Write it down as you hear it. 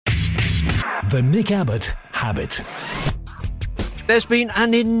The Nick Abbot Habit. There's been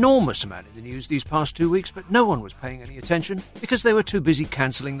an enormous amount in the news these past 2 weeks, but no one was paying any attention because they were too busy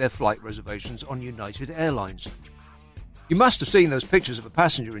cancelling their flight reservations on United Airlines. You must have seen those pictures of a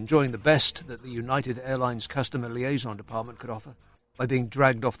passenger enjoying the best that the United Airlines Customer Liaison Department could offer by being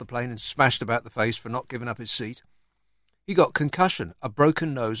dragged off the plane and smashed about the face for not giving up his seat. He got concussion, a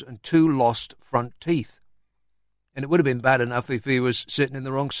broken nose and 2 lost front teeth. And it would have been bad enough if he was sitting in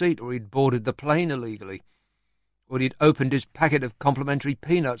the wrong seat, or he'd boarded the plane illegally, or he'd opened his packet of complimentary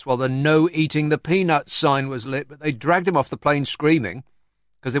peanuts while the "No eating the peanuts" sign was lit, but they dragged him off the plane screaming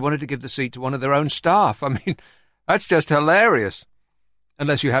because they wanted to give the seat to one of their own staff. I mean, that's just hilarious.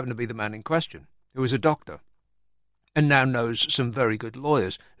 Unless you happen to be the man in question, who is a doctor, and now knows some very good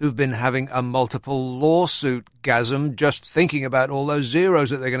lawyers who've been having a multiple lawsuit-gasm just thinking about all those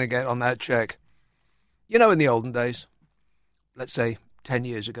zeros that they're going to get on that cheque. You know, in the olden days, let's say 10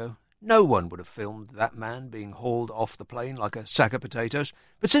 years ago, no one would have filmed that man being hauled off the plane like a sack of potatoes.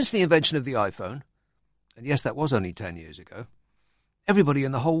 But since the invention of the iPhone, and yes, that was only 10 years ago, everybody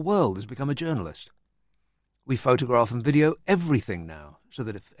in the whole world has become a journalist. We photograph and video everything now, so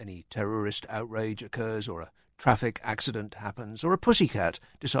that if any terrorist outrage occurs, or a traffic accident happens, or a pussycat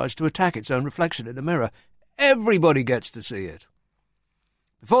decides to attack its own reflection in a mirror, everybody gets to see it.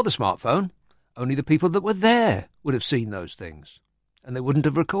 Before the smartphone, only the people that were there would have seen those things, and they wouldn't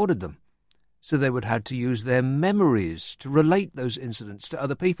have recorded them. So they would have had to use their memories to relate those incidents to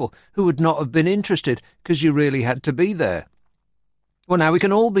other people who would not have been interested because you really had to be there. Well, now we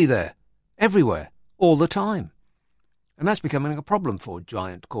can all be there, everywhere, all the time. And that's becoming a problem for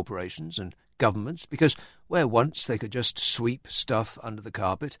giant corporations and governments, because where once they could just sweep stuff under the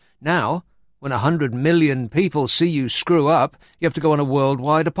carpet, now, when 100 million people see you screw up, you have to go on a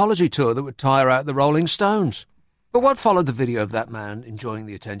worldwide apology tour that would tire out the Rolling Stones. But what followed the video of that man enjoying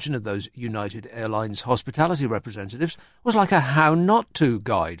the attention of those United Airlines hospitality representatives was like a how not to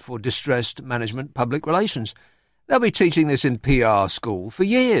guide for distressed management public relations. They'll be teaching this in PR school for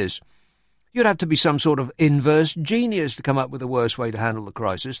years. You'd have to be some sort of inverse genius to come up with a worse way to handle the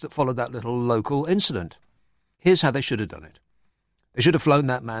crisis that followed that little local incident. Here's how they should have done it. They should have flown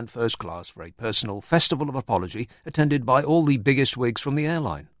that man first class for a personal festival of apology attended by all the biggest wigs from the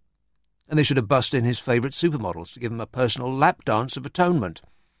airline. And they should have bussed in his favourite supermodels to give him a personal lap dance of atonement.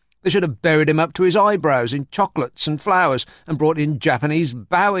 They should have buried him up to his eyebrows in chocolates and flowers and brought in Japanese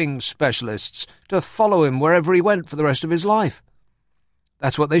bowing specialists to follow him wherever he went for the rest of his life.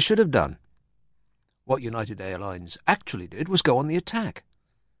 That's what they should have done. What United Airlines actually did was go on the attack.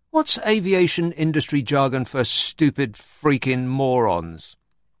 What's aviation industry jargon for stupid freaking morons?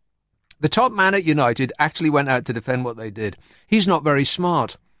 The top man at United actually went out to defend what they did. He's not very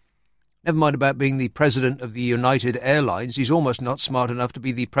smart. Never mind about being the president of the United Airlines, he's almost not smart enough to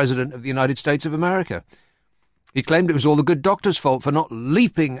be the president of the United States of America. He claimed it was all the good doctor's fault for not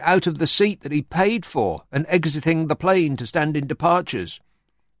leaping out of the seat that he paid for and exiting the plane to stand in departures,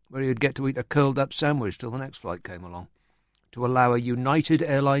 where he would get to eat a curled-up sandwich till the next flight came along, to allow a United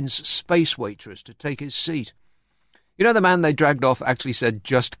Airlines space waitress to take his seat. You know, the man they dragged off actually said,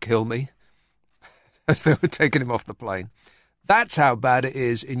 "Just kill me," as they were taking him off the plane. That's how bad it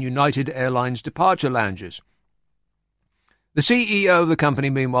is in United Airlines departure lounges. The CEO of the company,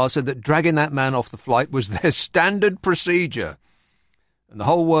 meanwhile, said that dragging that man off the flight was their standard procedure, and the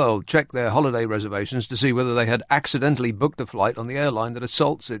whole world checked their holiday reservations to see whether they had accidentally booked a flight on the airline that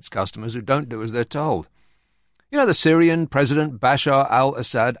assaults its customers who don't do as they're told. You know, the Syrian President Bashar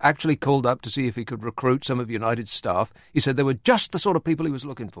al-Assad actually called up to see if he could recruit some of United's staff. He said they were just the sort of people he was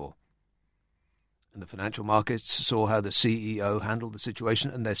looking for. And the financial markets saw how the CEO handled the situation,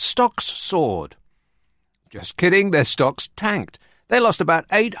 and their stocks soared. Just kidding, their stocks tanked. They lost about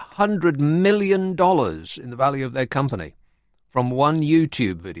 $800 million in the value of their company from one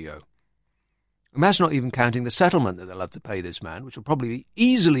YouTube video. And that's not even counting the settlement that they'll have to pay this man, which will probably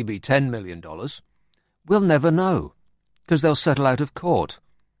easily be $10 million. We'll never know, because they'll settle out of court.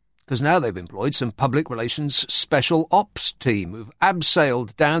 Because now they've employed some public relations special ops team who've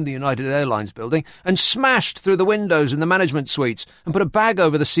abseiled down the United Airlines building and smashed through the windows in the management suites and put a bag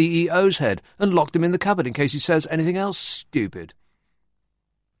over the CEO's head and locked him in the cupboard in case he says anything else stupid.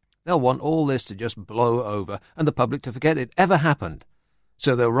 They'll want all this to just blow over and the public to forget it ever happened.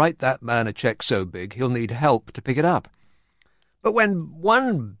 So they'll write that man a cheque so big he'll need help to pick it up. But when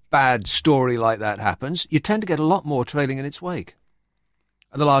one bad story like that happens, you tend to get a lot more trailing in its wake.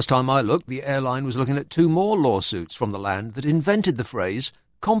 And the last time I looked, the airline was looking at 2 more lawsuits from the land that invented the phrase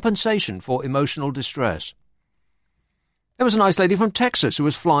compensation for emotional distress. There was a nice lady from Texas who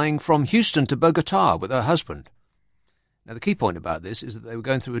was flying from Houston to Bogota with her husband. Now, the key point about this is that they were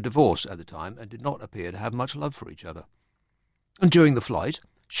going through a divorce at the time and did not appear to have much love for each other. And during the flight,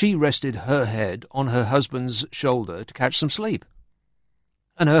 she rested her head on her husband's shoulder to catch some sleep.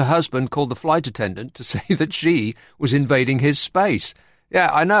 And her husband called the flight attendant to say that she was invading his space. Yeah,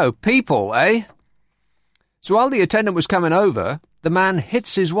 I know. People, eh? So while the attendant was coming over, the man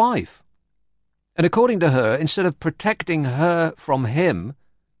hits his wife. And according to her, instead of protecting her from him,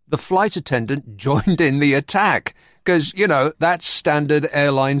 the flight attendant joined in the attack. Because, that's standard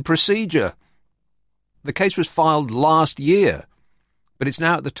airline procedure. The case was filed last year, but it's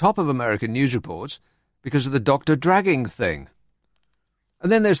now at the top of American news reports because of the doctor dragging thing.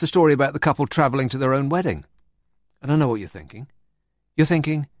 And then there's the story about the couple travelling to their own wedding. And I know what you're thinking. You're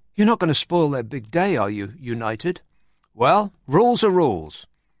thinking, you're not going to spoil their big day, are you, United? Well, rules are rules.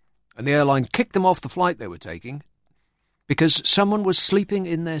 And the airline kicked them off the flight they were taking because someone was sleeping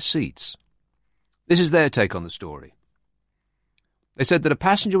in their seats. This is their take on the story. They said that a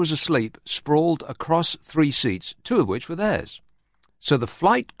passenger was asleep, sprawled across 3 seats, 2 of which were theirs. So the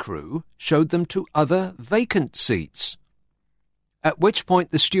flight crew showed them to other vacant seats. At which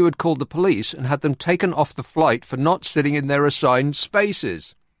point the steward called the police and had them taken off the flight for not sitting in their assigned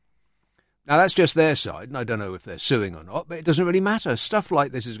spaces. Now, that's just their side, and I don't know if they're suing or not, but it doesn't really matter. Stuff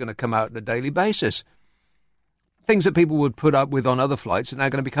like this is going to come out on a daily basis. Things that people would put up with on other flights are now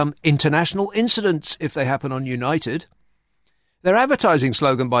going to become international incidents if they happen on United. Their advertising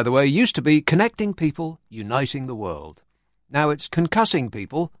slogan, by the way, used to be connecting people, uniting the world. Now it's concussing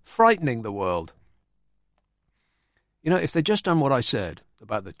people, frightening the world. If they'd just done what I said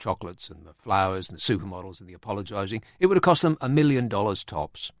about the chocolates and the flowers and the supermodels and the apologising, it would have cost them $1 million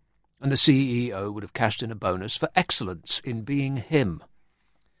tops. And the CEO would have cashed in a bonus for excellence in being him.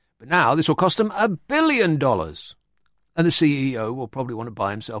 But now this will cost him $1 billion. And the CEO will probably want to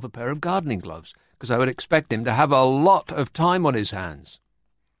buy himself a pair of gardening gloves, because I would expect him to have a lot of time on his hands.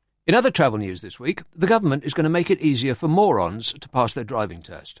 In other travel news this week, the government is going to make it easier for morons to pass their driving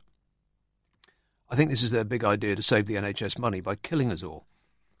test. I think this is their big idea to save the NHS money by killing us all.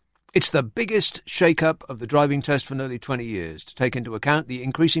 It's the biggest shake-up of the driving test for nearly 20 years, to take into account the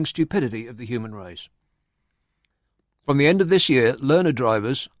increasing stupidity of the human race. From the end of this year, learner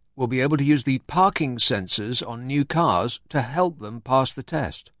drivers will be able to use the parking sensors on new cars to help them pass the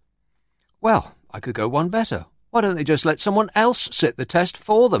test. Well, I could go one better. Why don't they just let someone else sit the test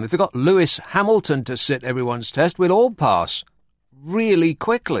for them? If they've got Lewis Hamilton to sit everyone's test, we'll all pass really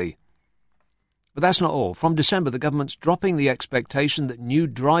quickly. But that's not all. From December, the government's dropping the expectation that new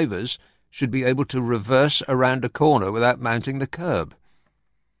drivers should be able to reverse around a corner without mounting the curb.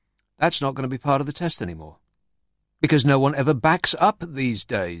 That's not going to be part of the test anymore, because no one ever backs up these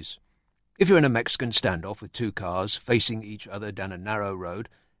days. If you're in a Mexican standoff with 2 cars facing each other down a narrow road,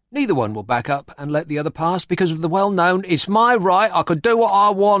 neither one will back up and let the other pass because of the well-known "it's my right, I can do what I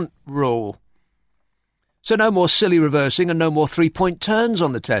want" rule. So no more silly reversing and no more 3-point turns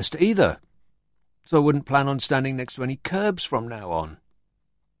on the test either. So I wouldn't plan on standing next to any curbs from now on.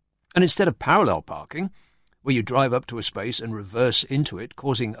 And instead of parallel parking, where you drive up to a space and reverse into it,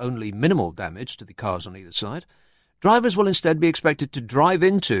 causing only minimal damage to the cars on either side, drivers will instead be expected to drive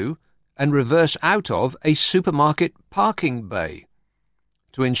into and reverse out of a supermarket parking bay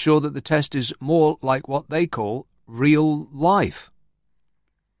to ensure that the test is more like what they call real life.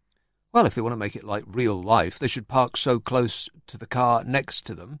 Well, if they want to make it like real life, they should park so close to the car next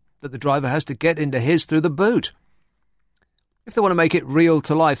to them that the driver has to get into his through the boot. If they want to make it real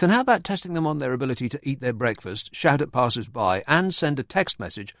to life, then how about testing them on their ability to eat their breakfast, shout at passers-by, and send a text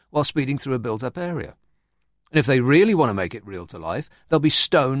message while speeding through a built-up area? And if they really want to make it real to life, they'll be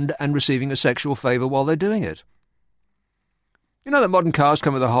stoned and receiving a sexual favour while they're doing it. You know that modern cars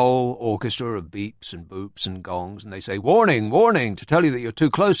come with a whole orchestra of beeps and boops and gongs, and they say, "Warning, warning," to tell you that you're too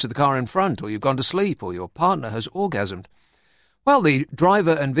close to the car in front, or you've gone to sleep, or your partner has orgasmed. Well, the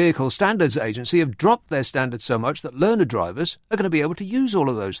Driver and Vehicle Standards Agency have dropped their standards so much that learner drivers are going to be able to use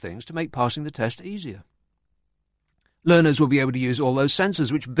all of those things to make passing the test easier. Learners will be able to use all those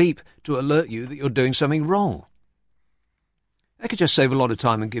sensors which beep to alert you that you're doing something wrong. They could just save a lot of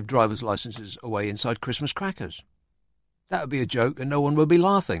time and give driver's licenses away inside Christmas crackers. That would be a joke and no one would be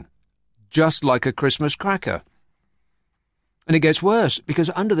laughing. Just like a Christmas cracker. And it gets worse,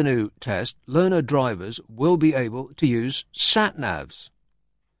 because under the new test, learner drivers will be able to use sat-navs.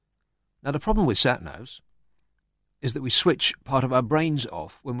 Now, the problem with sat-navs is that we switch part of our brains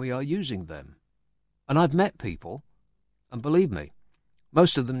off when we are using them. And I've met people, and believe me,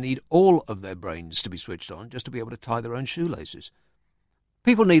 most of them need all of their brains to be switched on just to be able to tie their own shoelaces.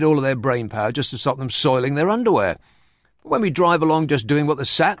 People need all of their brain power just to stop them soiling their underwear. When we drive along just doing what the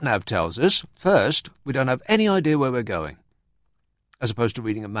sat-nav tells us, first, we don't have any idea where we're going, as opposed to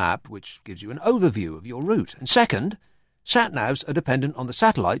reading a map, which gives you an overview of your route. And second, sat-navs are dependent on the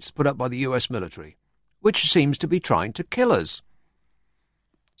satellites put up by the US military, which seems to be trying to kill us.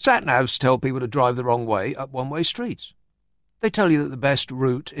 Sat-navs tell people to drive the wrong way up one-way streets. They tell you that the best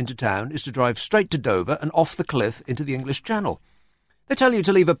route into town is to drive straight to Dover and off the cliff into the English Channel. They tell you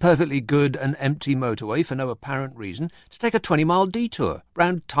to leave a perfectly good and empty motorway for no apparent reason to take a 20-mile detour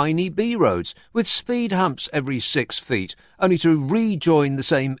round tiny B roads with speed humps every 6 feet, only to rejoin the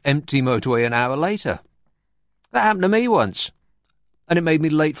same empty motorway an hour later. That happened to me once, and it made me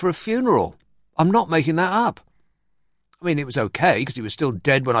late for a funeral. I'm not making that up. I mean, it was okay because he was still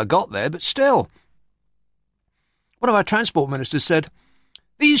dead when I got there, but still. One of our transport ministers said,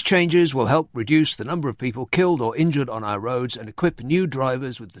 "These changes will help reduce the number of people killed or injured on our roads and equip new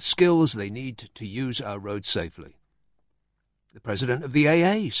drivers with the skills they need to use our roads safely." The president of the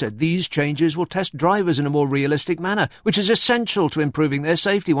AA said these changes will test drivers in a more realistic manner, which is essential to improving their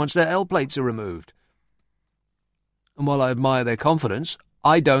safety once their L plates are removed. And while I admire their confidence,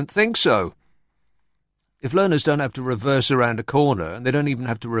 I don't think so. If learners don't have to reverse around a corner, and they don't even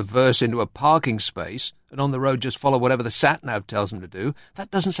have to reverse into a parking space, and on the road just follow whatever the sat-nav tells them to do, that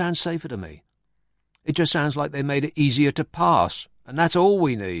doesn't sound safer to me. It just sounds like they made it easier to pass, and that's all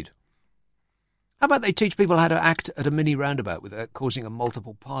we need. How about they teach people how to act at a mini roundabout without causing a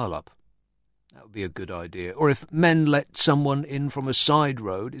multiple pile-up? That would be a good idea. Or if men let someone in from a side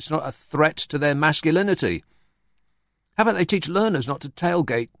road, it's not a threat to their masculinity. How about they teach learners not to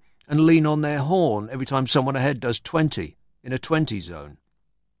tailgate and lean on their horn every time someone ahead does 20 in a 20 zone?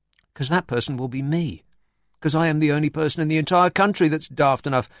 Because that person will be me. Because I am the only person in the entire country that's daft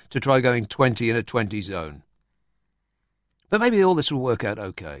enough to try going 20 in a 20 zone. But maybe all this will work out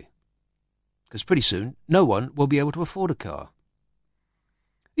okay. Because pretty soon, no one will be able to afford a car.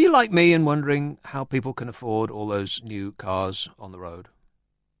 Are you like me and wondering how people can afford all those new cars on the road?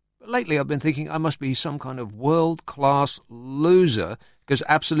 But lately I've been thinking I must be some kind of world-class loser because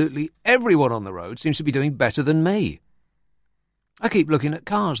absolutely everyone on the road seems to be doing better than me. I keep looking at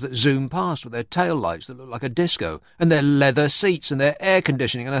cars that zoom past with their tail lights that look like a disco and their leather seats and their air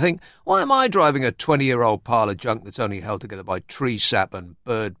conditioning, and I think, why am I driving a 20-year-old pile of junk that's only held together by tree sap and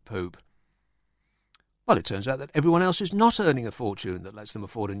bird poop? Well, it turns out that everyone else is not earning a fortune that lets them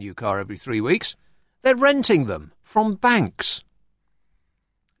afford a new car every 3 weeks. They're renting them from banks.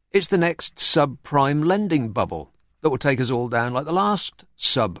 It's the next subprime lending bubble that will take us all down like the last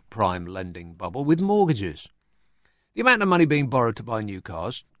subprime lending bubble with mortgages. The amount of money being borrowed to buy new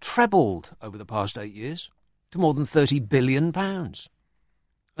cars trebled over the past 8 years to more than £30 billion.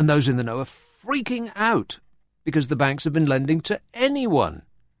 And those in the know are freaking out because the banks have been lending to anyone,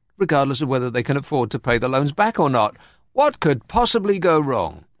 regardless of whether they can afford to pay the loans back or not. What could possibly go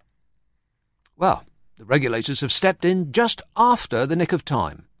wrong? Well, the regulators have stepped in just after the nick of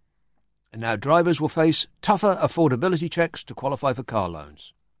time. And now drivers will face tougher affordability checks to qualify for car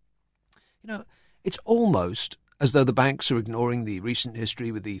loans. You know, it's almost as though the banks are ignoring the recent history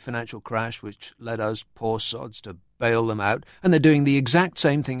with the financial crash which led us, poor sods, to bail them out, and they're doing the exact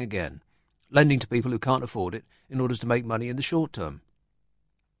same thing again, lending to people who can't afford it in order to make money in the short term.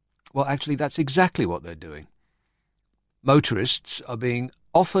 Well, actually, that's exactly what they're doing. Motorists are being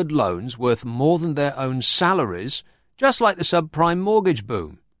offered loans worth more than their own salaries, just like the subprime mortgage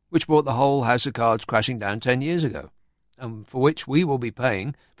boom, which brought the whole house of cards crashing down 10 years ago, and for which we will be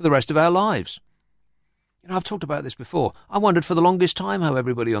paying for the rest of our lives. You know, I've talked about this before. I wondered for the longest time how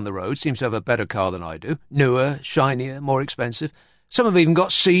everybody on the road seems to have a better car than I do. Newer, shinier, more expensive. Some have even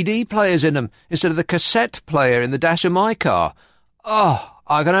got CD players in them instead of the cassette player in the dash of my car. Oh,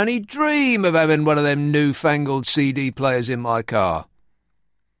 I can only dream of having one of them newfangled CD players in my car.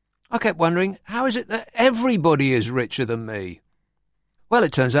 I kept wondering, how is it that everybody is richer than me? Well,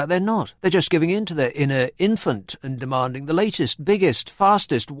 it turns out they're not. They're just giving in to their inner infant and demanding the latest, biggest,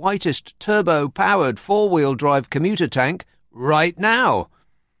 fastest, whitest, turbo-powered four-wheel drive commuter tank right now.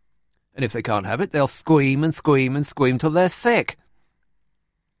 And if they can't have it, they'll squeam and squeam and squeam till they're thick.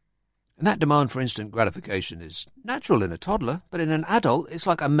 And that demand for instant gratification is natural in a toddler, but in an adult, it's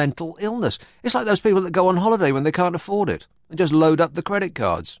like a mental illness. It's like those people that go on holiday when they can't afford it and just load up the credit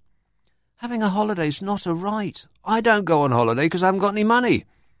cards. Having a holiday's not a right. I don't go on holiday because I haven't got any money.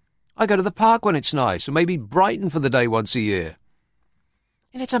 I go to the park when it's nice, or maybe Brighton for the day once a year.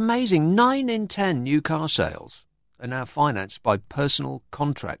 And it's amazing, 9 in 10 new car sales are now financed by personal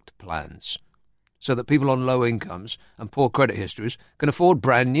contract plans, so that people on low incomes and poor credit histories can afford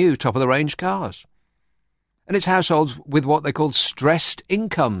brand new top-of-the-range cars. And it's households with what they call stressed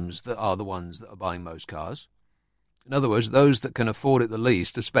incomes that are the ones that are buying most cars. In other words, those that can afford it the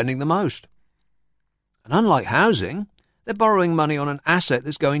least are spending the most. And unlike housing, they're borrowing money on an asset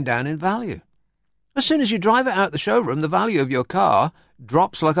that's going down in value. As soon as you drive it out the showroom, the value of your car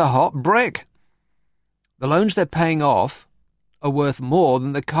drops like a hot brick. The loans they're paying off are worth more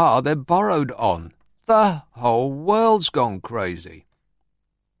than the car they're borrowed on. The whole world's gone crazy.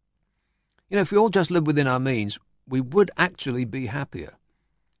 If we all just lived within our means, we would actually be happier.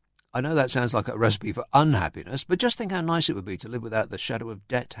 I know that sounds like a recipe for unhappiness, but just think how nice it would be to live without the shadow of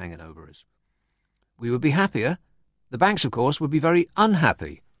debt hanging over us. We would be happier. The banks, of course, would be very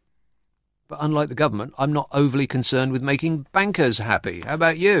unhappy. But unlike the government, I'm not overly concerned with making bankers happy. How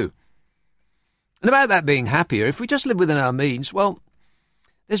about you? And about that being happier, if we just live within our means, well,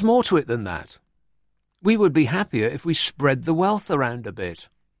 there's more to it than that. We would be happier if we spread the wealth around a bit.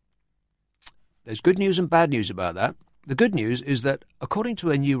 There's good news and bad news about that. The good news is that, according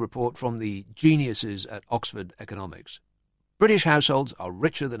to a new report from the geniuses at Oxford Economics, British households are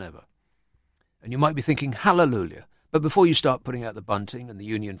richer than ever. And you might be thinking, hallelujah. But before you start putting out the bunting and the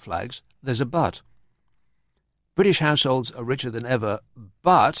Union flags, there's a but. British households are richer than ever,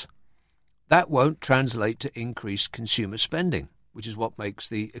 but that won't translate to increased consumer spending, which is what makes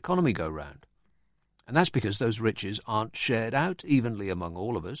the economy go round. And that's because those riches aren't shared out evenly among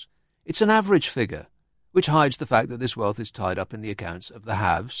all of us. It's an average figure, which hides the fact that this wealth is tied up in the accounts of the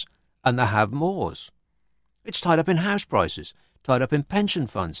haves and the have-mores. It's tied up in house prices, tied up in pension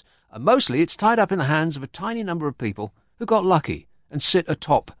funds, and mostly it's tied up in the hands of a tiny number of people who got lucky and sit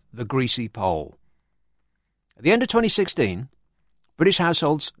atop the greasy pole. At the end of 2016, British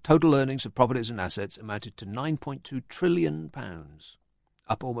households' total earnings of properties and assets amounted to £9.2 trillion,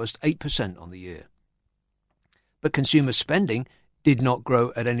 up almost 8% on the year. But consumer spending did not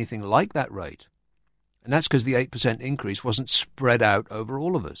grow at anything like that rate. And that's because the 8% increase wasn't spread out over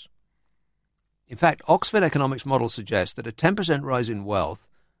all of us. In fact, Oxford Economics model suggests that a 10% rise in wealth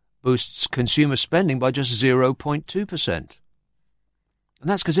boosts consumer spending by just 0.2%. And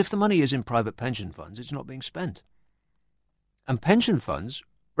that's because if the money is in private pension funds, it's not being spent. And pension funds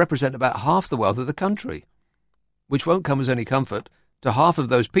represent about half the wealth of the country, which won't come as any comfort to half of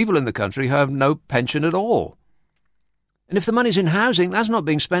those people in the country who have no pension at all. And if the money's in housing, that's not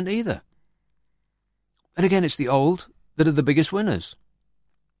being spent either. And again, it's the old that are the biggest winners.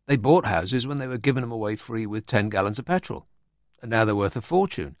 They bought houses when they were giving them away free with 10 gallons of petrol, and now they're worth a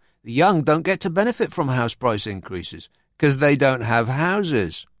fortune. The young don't get to benefit from house price increases because they don't have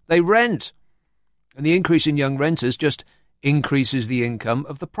houses. They rent. And the increase in young renters just increases the income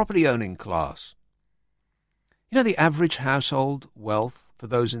of the property-owning class. The average household wealth for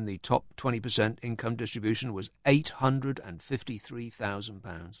those in the top 20% income distribution was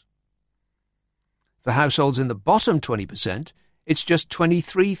 £853,000. For households in the bottom 20%, it's just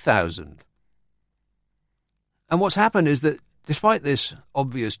 $23,000. And what's happened is that despite this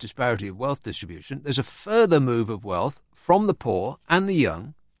obvious disparity of wealth distribution, there's a further move of wealth from the poor and the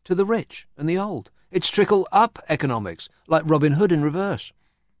young to the rich and the old. It's trickle-up economics, like Robin Hood in reverse.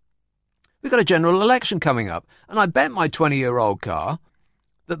 We've got a general election coming up, and I bet my 20-year-old car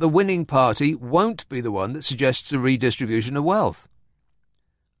that the winning party won't be the one that suggests a redistribution of wealth,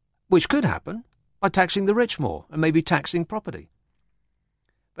 which could happen by taxing the rich more and maybe taxing property.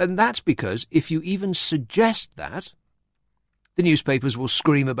 And that's because if you even suggest that, the newspapers will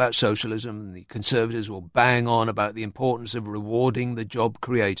scream about socialism and the Conservatives will bang on about the importance of rewarding the job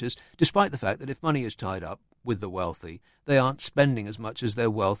creators, despite the fact that if money is tied up with the wealthy, they aren't spending as much as their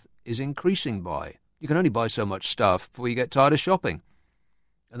wealth is increasing by. You can only buy so much stuff before you get tired of shopping.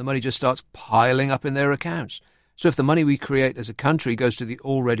 And the money just starts piling up in their accounts. So if the money we create as a country goes to the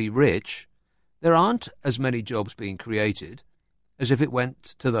already rich, there aren't as many jobs being created as if it went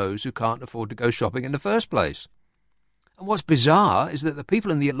to those who can't afford to go shopping in the first place. And what's bizarre is that the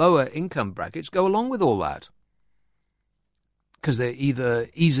people in the lower income brackets go along with all that because they're either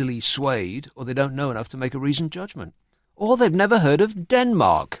easily swayed or they don't know enough to make a reasoned judgment. Or they've never heard of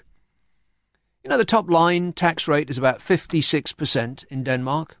Denmark. The top line tax rate is about 56% in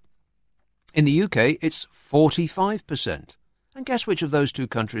Denmark. In the UK, it's 45%. And guess which of those two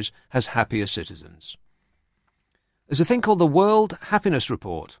countries has happier citizens? There's a thing called the World Happiness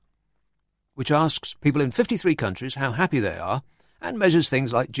Report, which asks people in 53 countries how happy they are and measures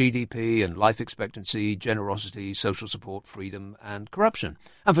things like GDP and life expectancy, generosity, social support, freedom and corruption.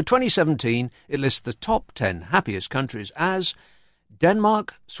 And for 2017, it lists the top 10 happiest countries as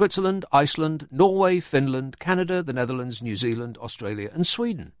Denmark, Switzerland, Iceland, Norway, Finland, Canada, the Netherlands, New Zealand, Australia and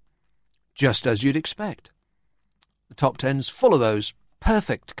Sweden. Just as you'd expect. The top 10's full of those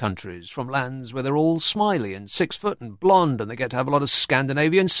perfect countries from lands where they're all smiley and 6 foot and blonde and they get to have a lot of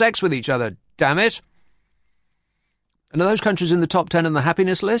Scandinavian sex with each other, damn it! And are those countries in the top 10 on the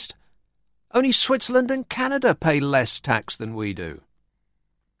happiness list? Only Switzerland and Canada pay less tax than we do.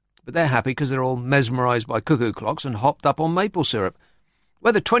 But they're happy because they're all mesmerised by cuckoo clocks and hopped up on maple syrup.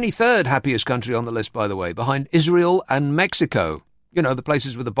 We're the 23rd happiest country on the list, by the way, behind Israel and Mexico. You know, the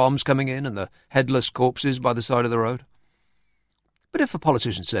places with the bombs coming in and the headless corpses by the side of the road. But if a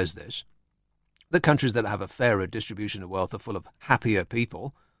politician says this, that countries that have a fairer distribution of wealth are full of happier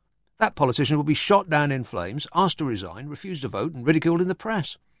people, that politician will be shot down in flames, asked to resign, refused to vote and ridiculed in the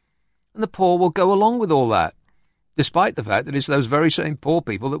press. And the poor will go along with all that, despite the fact that it's those very same poor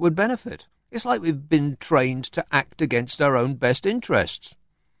people that would benefit. It's like we've been trained to act against our own best interests.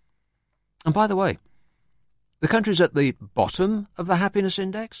 And by the way, the countries at the bottom of the happiness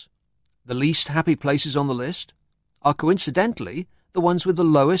index, the least happy places on the list, are coincidentally the ones with the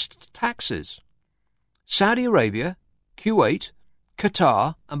lowest taxes. Saudi Arabia, Kuwait,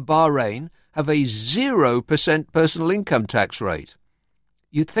 Qatar and Bahrain have a 0% personal income tax rate.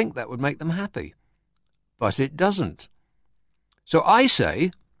 You'd think that would make them happy, but it doesn't. So I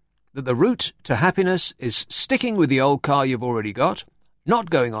say that the route to happiness is sticking with the old car you've already got, not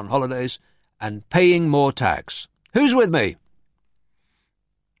going on holidays, and paying more tax. Who's with me?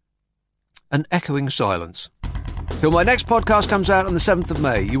 An echoing silence. Till my next podcast comes out on the 7th of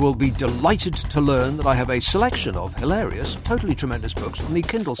May, you will be delighted to learn that I have a selection of hilarious, totally tremendous books on the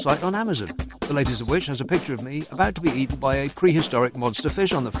Kindle site on Amazon, the latest of which has a picture of me about to be eaten by a prehistoric monster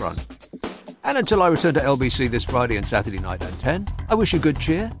fish on the front. And until I return to LBC this Friday and Saturday night at 10, I wish you good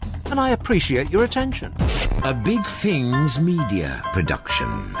cheer, and I appreciate your attention. A Big Things Media production.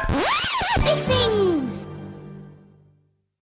 Big Things!